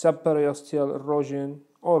 subperiosteal erosion,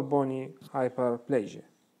 or bony hyperplasia.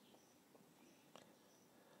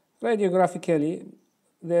 Radiographically,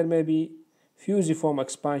 there may be fusiform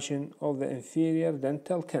expansion of the inferior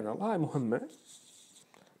dental canal. هاي مهمة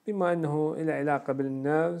بما أنه إلى علاقة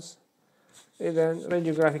بالنيرفز. إذن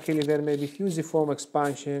radiographically there may be fusiform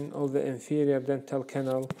expansion of the inferior dental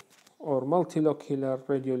canal or multilocular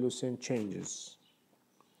radiolucent changes.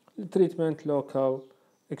 التريتمنت local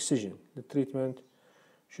excision. التريتمنت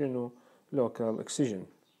شنو؟ local excision.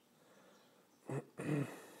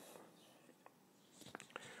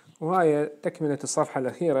 وهاي تكملة الصفحة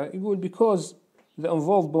الأخيرة. يقول because the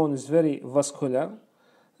involved bone is very vascular,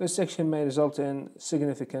 resection may result in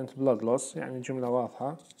significant blood loss. يعني جملة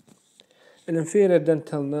واضحة. inferior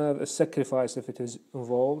dental nerve is sacrificed if it is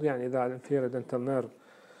involved. يعني إذا inferior dental nerve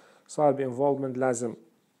صار بinvolvement لازم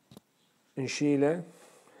نشيله.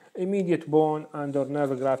 Immediate bone and or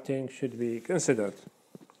nerve grafting should be considered.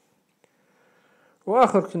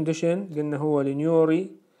 وآخر condition قلنا هو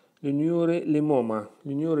لينيوري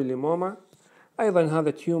ليموما. أيضا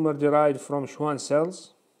هذا tumor derived from Schwann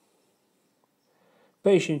cells.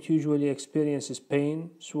 Patient usually experiences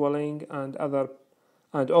pain, swelling, and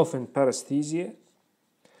often paresthesia.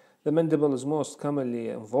 The mandible is most commonly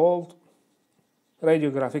involved.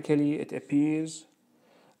 Radiographically, it appears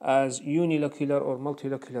as unilocular or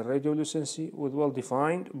multilocular radiolucency with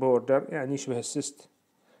well-defined border. يعني يشبه السيست.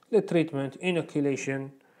 The treatment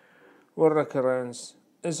inoculation والrecurrence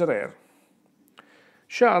is rare. إن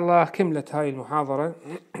شاء الله كملت هاي المحاضرة.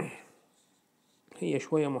 هي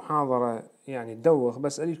شوية محاضرة يعني تدوخ،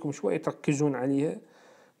 بس أريدكم شوية تركزون عليها،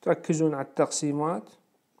 تركزون على التقسيمات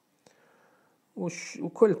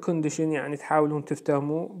وكل كونديشن يعني تحاولون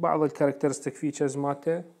تفتهموا بعض الكاركترستيك فيتشرز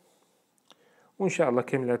مالته، وإن شاء الله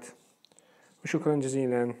كملت. وشكرا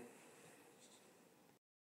جزيلا.